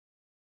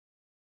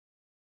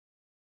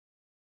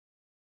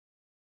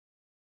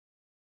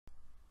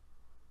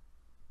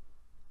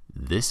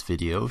This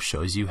video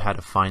shows you how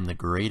to find the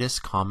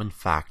greatest common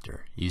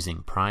factor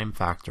using prime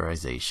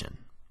factorization.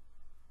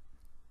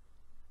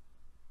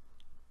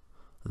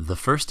 The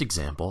first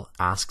example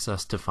asks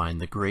us to find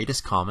the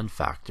greatest common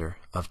factor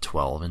of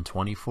 12 and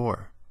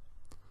 24.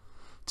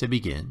 To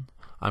begin,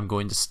 I'm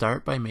going to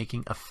start by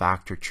making a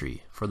factor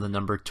tree for the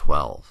number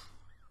 12.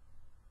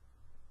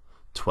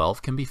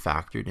 12 can be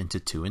factored into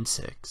 2 and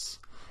 6,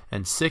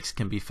 and 6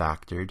 can be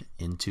factored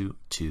into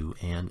 2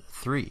 and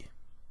 3.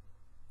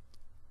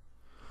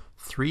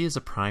 3 is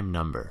a prime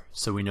number,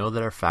 so we know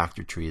that our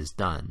factor tree is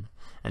done,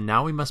 and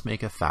now we must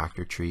make a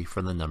factor tree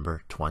for the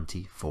number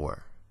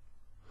 24.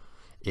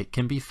 It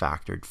can be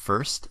factored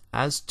first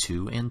as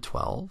 2 and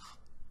 12.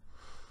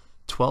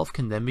 12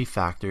 can then be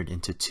factored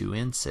into 2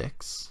 and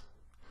 6,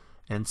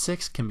 and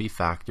 6 can be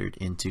factored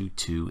into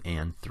 2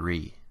 and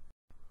 3.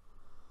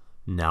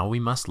 Now we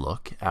must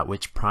look at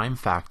which prime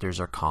factors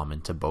are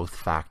common to both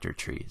factor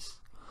trees.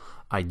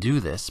 I do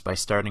this by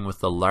starting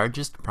with the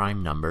largest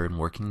prime number and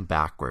working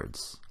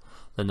backwards.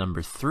 The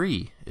number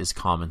 3 is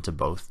common to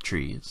both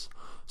trees,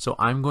 so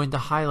I'm going to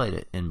highlight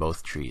it in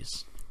both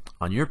trees.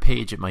 On your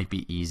page it might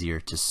be easier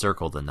to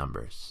circle the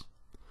numbers.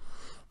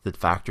 The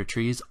factor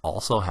trees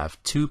also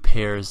have 2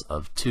 pairs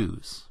of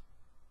 2's.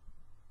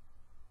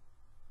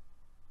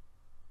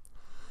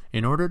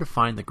 In order to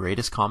find the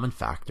greatest common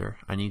factor,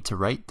 I need to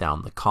write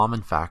down the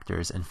common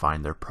factors and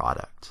find their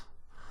product.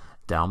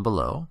 Down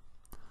below,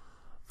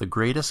 the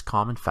greatest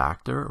common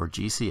factor, or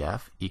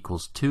GCF,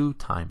 equals 2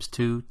 times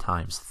 2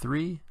 times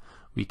 3.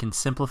 We can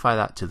simplify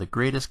that to the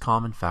greatest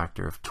common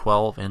factor of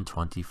 12 and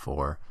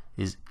 24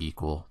 is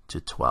equal to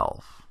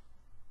 12.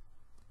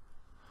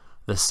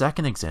 The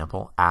second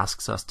example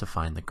asks us to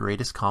find the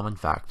greatest common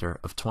factor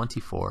of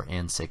 24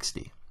 and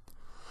 60.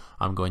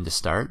 I'm going to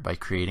start by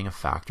creating a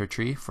factor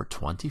tree for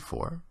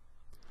 24,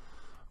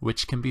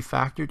 which can be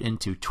factored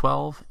into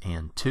 12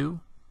 and 2.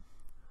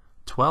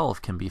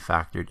 12 can be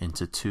factored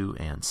into 2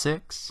 and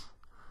 6,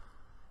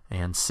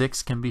 and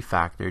 6 can be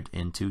factored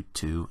into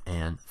 2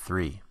 and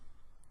 3.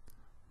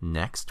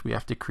 Next, we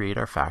have to create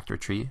our factor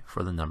tree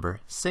for the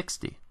number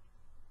 60.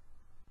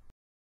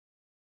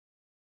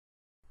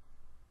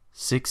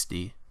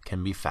 60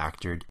 can be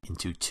factored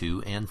into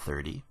 2 and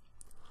 30.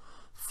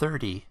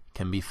 30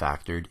 can be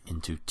factored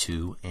into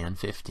 2 and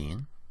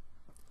 15.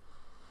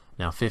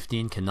 Now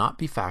 15 cannot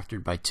be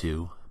factored by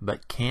 2,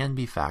 but can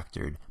be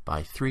factored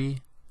by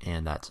 3,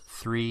 and that's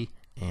 3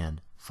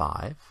 and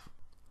 5.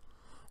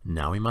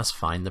 Now we must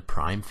find the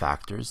prime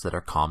factors that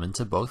are common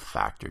to both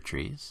factor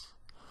trees.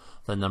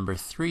 The number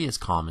 3 is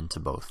common to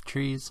both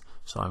trees,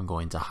 so I'm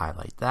going to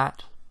highlight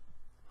that.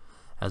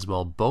 As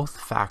well, both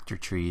factor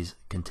trees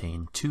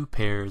contain 2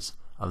 pairs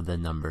of the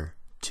number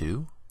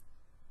 2.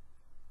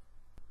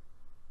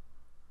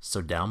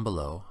 So down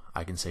below,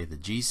 I can say the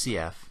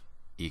GCF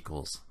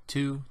equals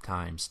 2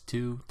 times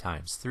 2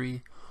 times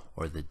 3,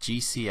 or the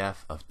GCF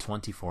of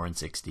 24 and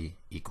 60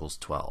 equals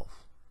 12.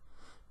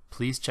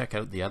 Please check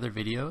out the other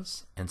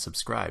videos and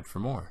subscribe for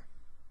more.